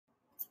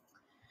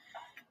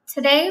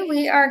Today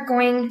we are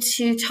going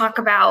to talk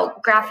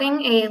about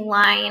graphing a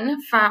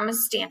line from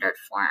standard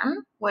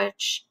form,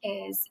 which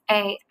is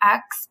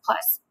ax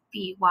plus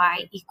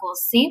by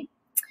equals c.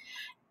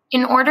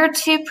 In order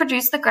to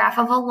produce the graph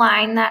of a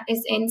line that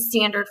is in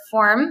standard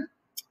form,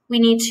 we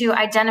need to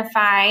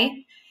identify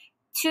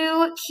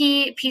two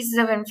key pieces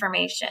of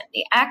information,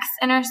 the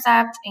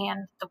x-intercept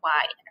and the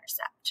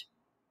y-intercept.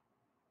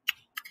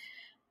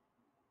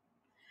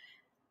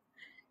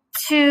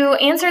 To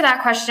answer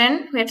that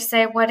question, we have to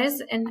say, what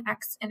is an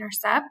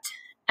x-intercept?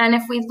 And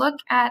if we look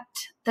at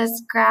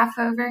this graph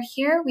over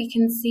here, we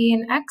can see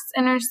an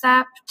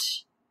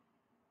x-intercept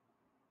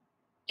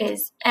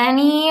is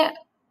any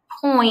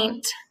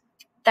point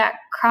that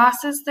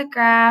crosses the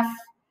graph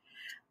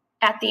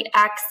at the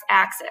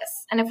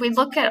x-axis. And if we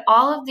look at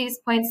all of these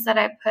points that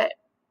I put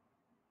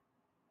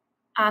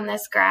on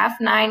this graph,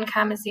 9,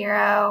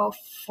 0,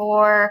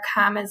 4,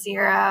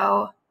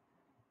 0,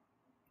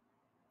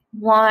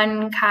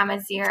 1,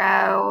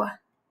 0,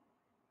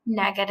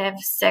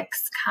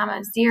 -6,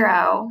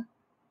 0.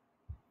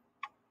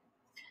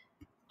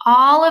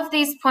 All of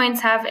these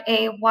points have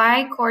a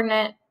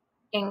y-coordinate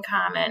in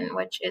common,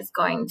 which is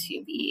going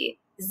to be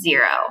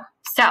 0.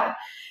 So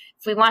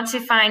if we want to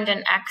find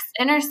an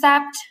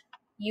x-intercept,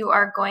 you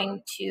are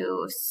going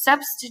to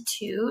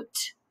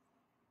substitute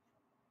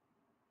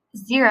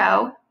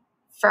 0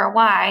 for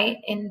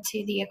y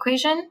into the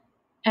equation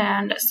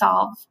and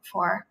solve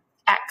for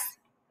x.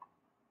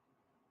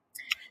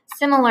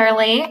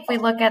 Similarly, if we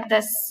look at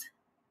this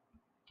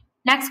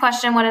next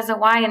question, what is a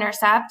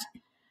y-intercept?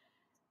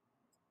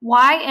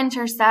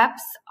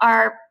 Y-intercepts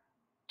are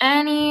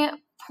any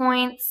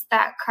points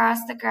that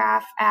cross the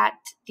graph at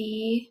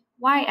the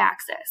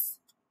y-axis.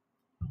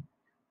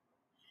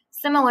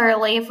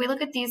 Similarly, if we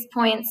look at these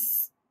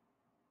points,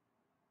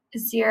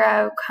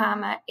 0,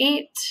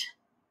 8,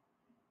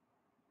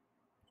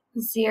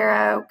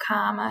 0,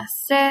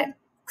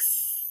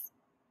 6,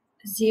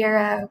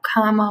 0,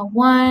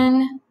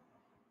 1,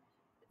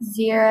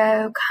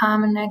 0,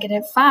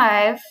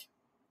 -5,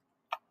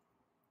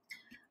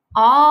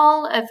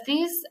 all of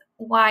these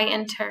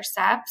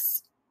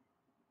y-intercepts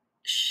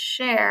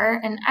share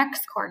an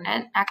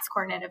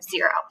x-coordinate of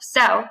 0.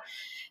 So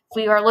if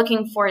we are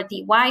looking for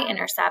the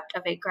y-intercept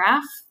of a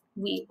graph,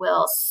 we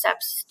will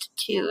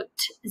substitute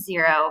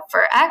 0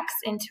 for x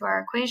into our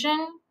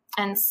equation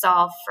and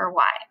solve for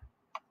y.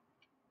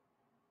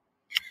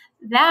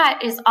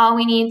 That is all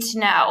we need to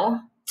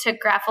know to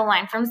graph a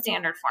line from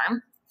standard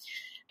form.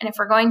 And if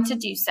we're going to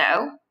do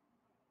so,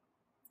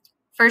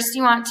 first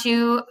you want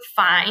to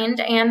find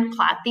and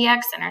plot the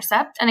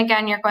x-intercept. And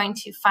again, you're going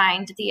to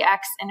find the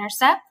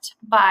x-intercept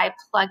by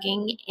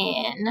plugging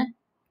in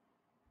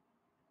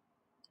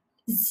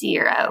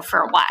 0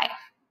 for y.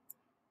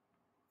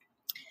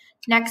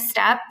 Next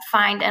step,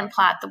 find and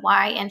plot the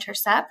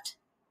y-intercept,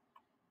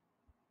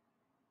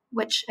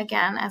 which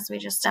again, as we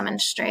just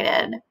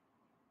demonstrated,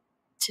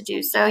 to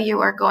do so, you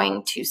are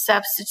going to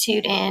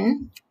substitute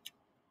in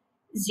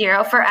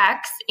 0 for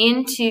x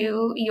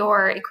into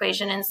your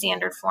equation in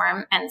standard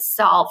form and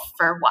solve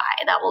for y.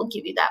 That will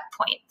give you that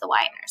point, the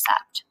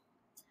y-intercept.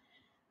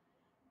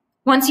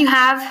 Once you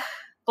have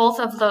both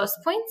of those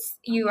points,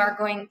 you are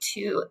going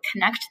to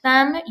connect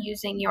them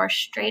using your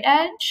straight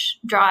edge,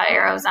 draw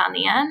arrows on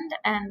the end,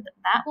 and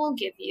that will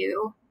give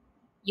you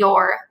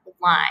your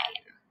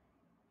line.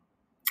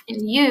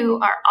 And you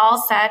are all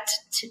set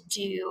to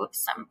do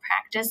some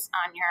practice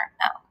on your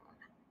own.